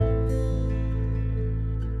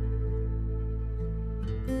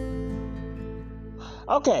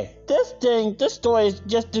Okay, this story is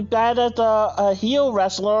just as bad as a heel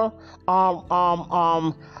wrestler, um, um,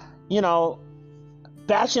 um, you know,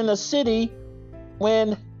 bashing the city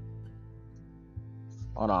when.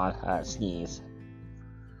 Hold on, I sneeze.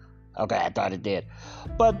 Okay, I thought it did.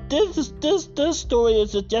 But this story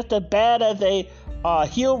is just as bad as a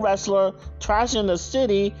heel wrestler trashing the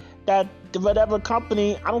city that whatever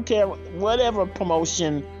company, I don't care, whatever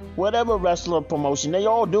promotion, whatever wrestler promotion, they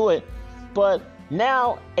all do it. But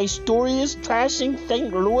now a story is trashing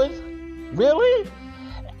St. Louis? Really?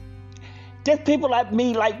 There's people like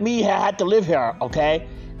me had to live here, okay?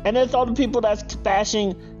 And there's other people that's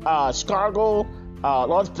bashing Chicago,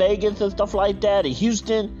 Las Vegas and stuff like that, and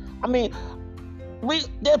Houston. I mean,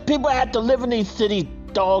 there's people that had to live in these cities,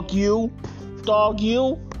 dog you.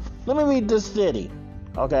 Let me read this city,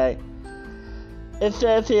 okay? It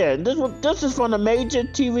says here, this is from the major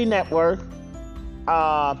TV network,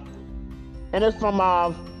 and it's from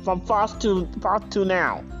Fox 2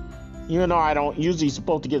 Now. Even though I don't usually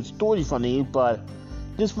supposed to get stories from these, but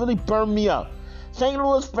this really burned me up. St.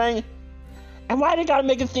 Louis sprang, and why they gotta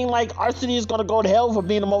make it seem like our city is gonna go to hell for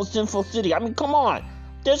being the most sinful city? I mean, come on.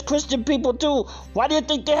 There's Christian people too. Why do you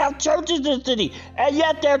think they have churches in the city? And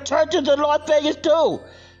yet there are churches in Las Vegas too.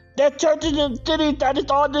 There are churches in cities that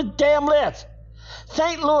is on this damn list.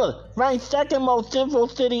 St. Louis ranked second most sinful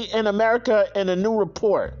city in America in a new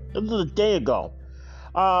report. This is a day ago.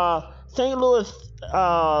 St. Louis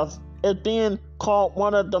is being called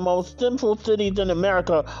one of the most sinful cities in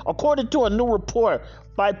America, according to a new report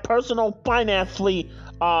by personal finance fleet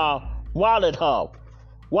Wallet Hub.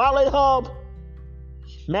 Wallet Hub,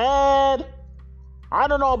 man, I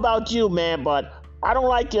don't know about you, man, but I don't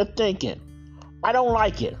like your thinking. I don't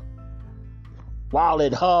like it.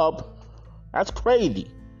 Wallet Hub, that's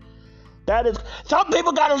crazy. That is, some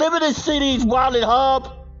people gotta live in the cities, Wallet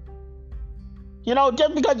Hub. You know,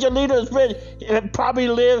 just because your leader is rich and probably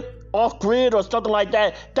live off grid or something like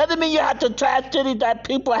that, doesn't mean you have to trash cities that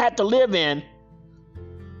people have to live in.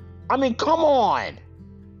 I mean, come on.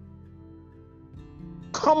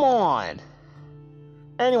 Come on.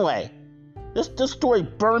 Anyway, this story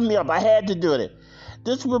burned me up. I had to do it.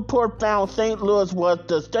 This report found St. Louis was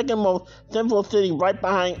the second most sinful city right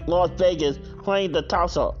behind Las Vegas, playing the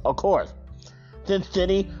Tulsa, of course. Sin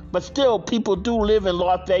City, but still people do live in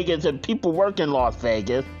Las Vegas and people work in Las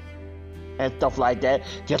Vegas and stuff like that,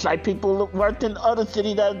 just like people work in other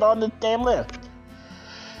cities that are on this damn list.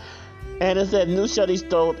 And it says new studies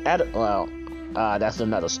showed that's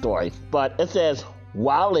another story, but it says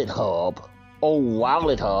Wallet Hub. Oh,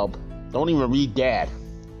 Wallet Hub. Don't even read that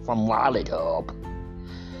from Wallet Hub.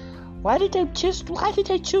 Why did they choose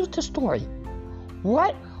the story?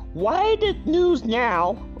 What? Why did News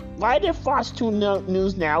Now? Why did Fox 2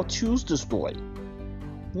 News Now choose the story?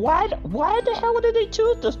 Why the hell did they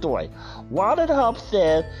choose the story? Wallet Hub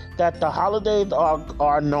said that the holidays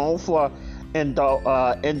are known for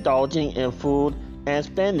indulging in food and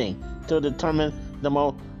spending to determine the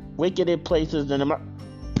most wicked places in America.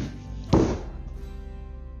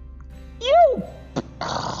 You!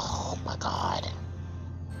 Oh my God.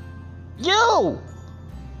 You!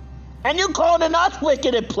 And you calling us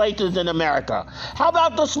wicked places in America. How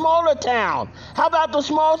about the smaller town? How about the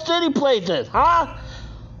small city places, huh?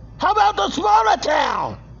 How about the smaller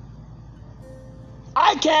town?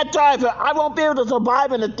 I can't drive it. I won't be able to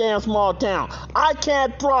survive in a damn small town. I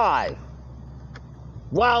can't drive.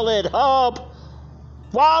 Wallet Hub,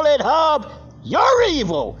 you're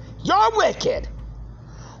evil. You're wicked.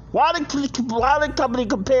 Wallet Company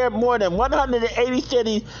compared more than 180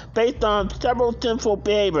 cities based on several sinful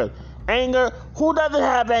behaviors. Anger. Who doesn't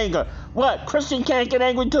have anger? What? Christian can't get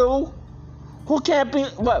angry too? Who can't be?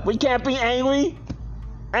 What? We can't be angry?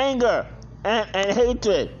 Anger and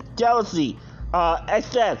hatred, jealousy,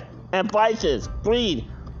 excess and vices, greed,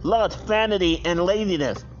 lust, vanity, and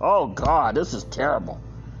laziness. Oh God, this is terrible.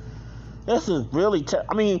 This is really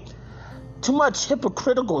I mean, too much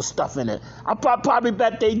hypocritical stuff in it. I probably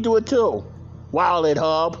bet they do it too. Wallet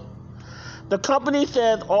Hub. The company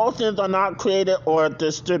says all sins are not created or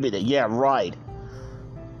distributed. Yeah, right.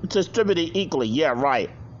 Distributed equally. Yeah, right.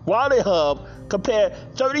 Wallet Hub compared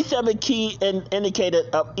 37 key indicators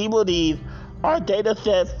of evil deeds. Our data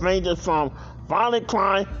set ranges from violent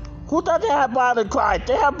crime. Who doesn't have violent crime?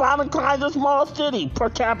 They have violent crimes in small cities per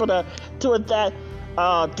capita to that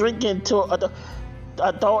drinking to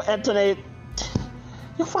adult internet.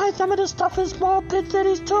 You find some of this stuff in small pit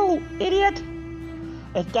cities too, idiot.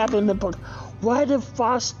 It's definitely been. Why did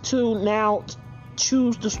Fox 2 Now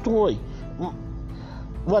choose the story?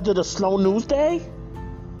 Was it a slow news day?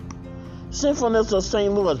 Sinfulness of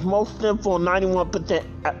St. Louis, most sinful 91%.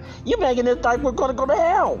 You're making it like we're gonna go to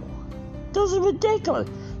hell. This is ridiculous.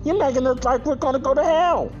 You're making it like we're gonna go to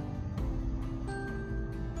hell.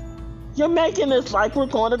 You're making this like we're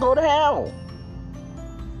going to go to hell.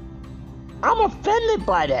 I'm offended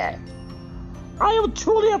by that. I am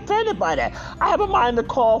truly offended by that. I have a mind to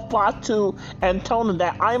call Fox 2 and tell them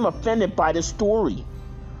that I am offended by this story.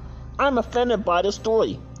 I'm offended by this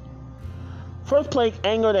story. First place,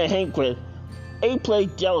 anger and hatred. 8th place,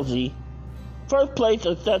 jealousy. First place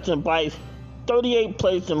is sex and vice. 38th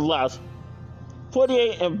place in lust.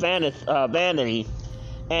 48 in vanity.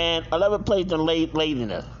 And 11th place in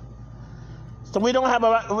laziness. So we don't have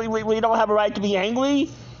a right to be angry?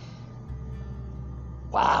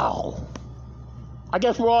 Wow. I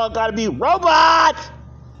guess we're all gotta be robots!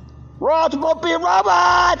 We're all supposed to be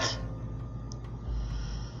robots!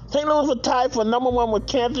 St. Louis was tied for number 1 with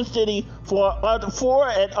Kansas City for four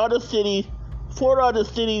other cities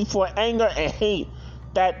for anger and hate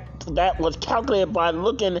that was calculated by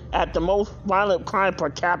looking at the most violent crime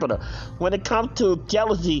per capita. When it comes to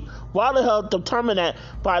jealousy, Wilder Hill determined that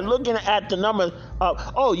by looking at the numbers of,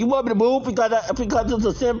 oh, you want me to move because it's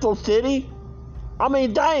a sinful city? I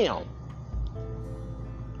mean, damn.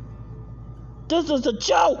 This is a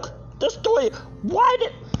joke. This story, why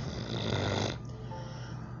did...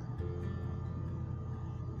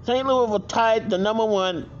 St. Louis was tied to number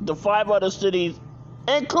 1 to 5 other cities,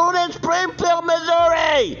 including Springfield,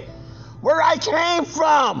 Missouri, where I came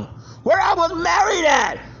from, where I was married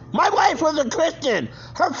at. My wife was a Christian.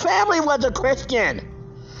 Her family was a Christian.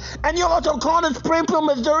 And you also calling Springfield,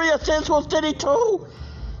 Missouri a sinful city too?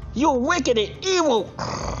 You wicked and evil.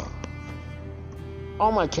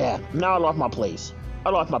 Oh my God, now I lost my place.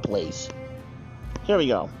 Here we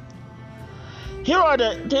go. Here are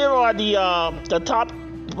the top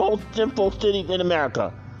most sinful cities in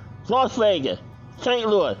America. Las Vegas, St.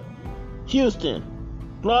 Louis, Houston,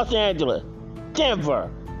 Los Angeles, Denver,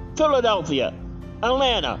 Philadelphia,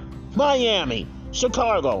 Atlanta, Miami,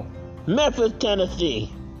 Chicago, Memphis,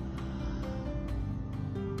 Tennessee.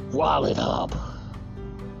 Wallet up.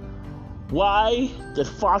 Why did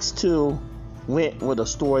Fox 2 went with a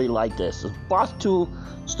story like this? The Fox 2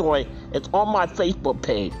 story, it's on my Facebook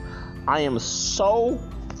page. I am so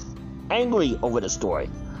angry over the story.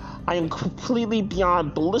 I am completely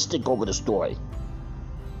beyond ballistic over the story.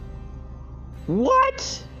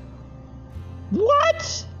 What?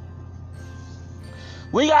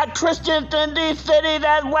 We got Christians in these cities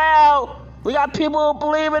as well. We got people who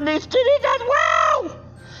believe in these cities as well.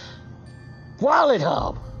 Wallet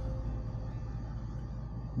up.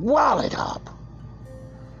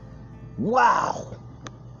 Wow.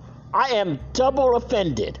 I am double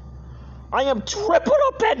offended. I am triple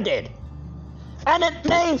offended. And it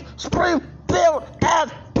names Springfield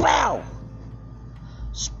as well.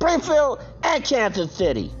 Springfield and Kansas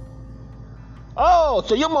City. Oh,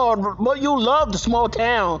 so you love the small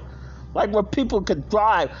town, like where people could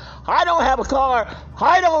drive. I don't have a car.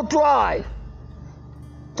 I don't drive.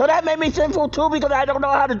 So that made me sinful too because I don't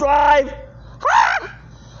know how to drive.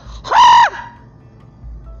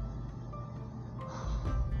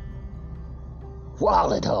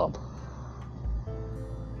 Wallet up.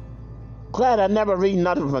 Glad I never read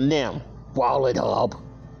nothing from them. Wallet up.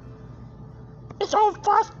 It's on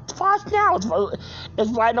Fox now.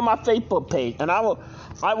 It's right on my Facebook page, and I will.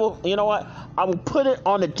 You know what? I will put it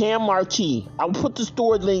on the damn marquee. I will put the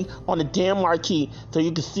story link on the damn marquee so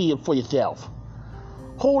you can see it for yourself.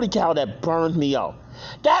 Holy cow, that burns me up.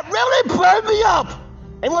 That really burned me up.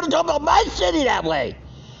 They want to talk about my city that way.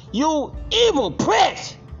 You evil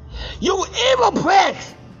pricks. You evil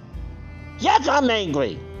pricks. Yes, I'm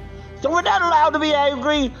angry. So we're not allowed to be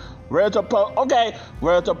angry. We're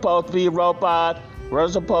supposed to be robots. We're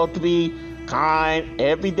supposed to be kind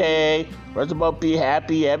every day. We're supposed to be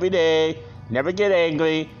happy every day. Never get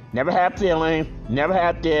angry. Never have feelings. Never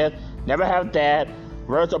have this. Never have that.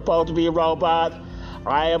 We're supposed to be robots.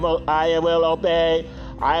 I will obey.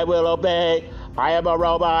 I will obey. I am a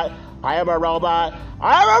robot. I am a robot.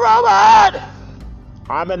 I am a robot.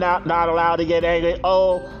 I'm not allowed to get angry.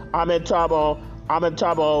 Oh, I'm in trouble. I'm in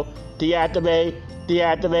trouble. Deactivate.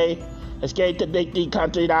 Escape to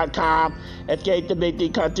BigDCountry.com. Escape to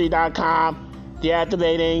BigDCountry.com.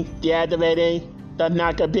 Deactivating. Does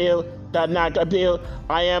not compute.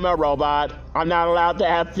 I am a robot. I'm not allowed to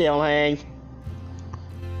have feelings.